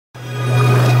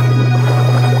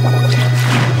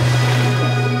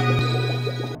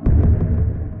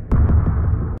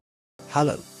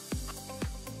Hello.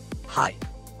 Hi.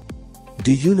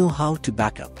 Do you know how to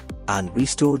backup and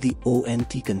restore the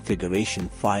ONT configuration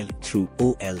file through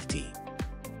OLT?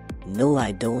 No,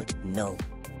 I don't know.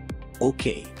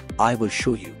 Okay, I will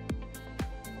show you.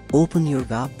 Open your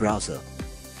web browser.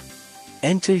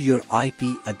 Enter your IP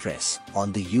address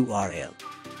on the URL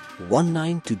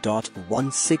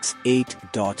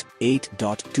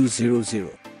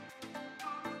 192.168.8.200.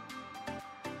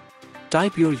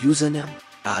 Type your username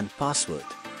and password.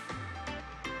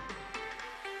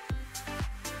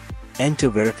 Enter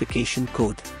verification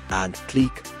code and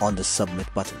click on the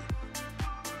submit button.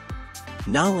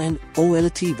 Now an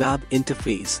OLT web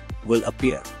interface will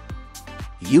appear.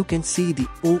 You can see the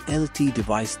OLT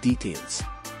device details.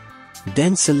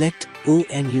 Then select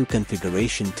ONU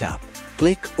configuration tab.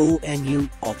 Click ONU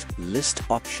OLT list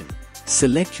option.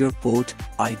 Select your port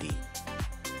ID.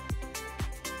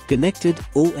 Connected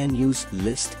ONUs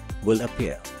list will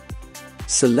appear.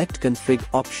 Select config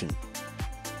option.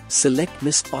 Select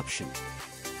MIST option.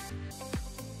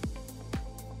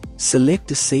 Select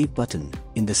the save button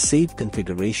in the save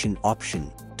configuration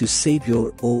option to save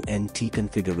your ONT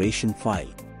configuration file.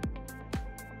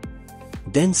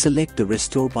 Then select the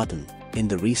restore button in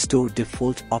the restore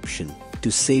default option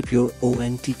to save your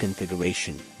ONT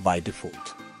configuration by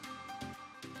default.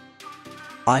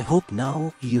 I hope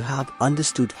now you have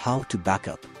understood how to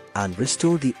backup and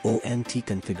restore the ONT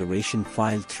configuration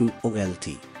file through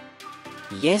OLT.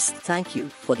 Yes, thank you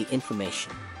for the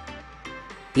information.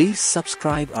 Please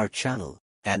subscribe our channel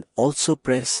and also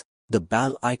press the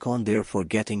bell icon there for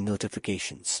getting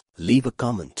notifications. Leave a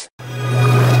comment.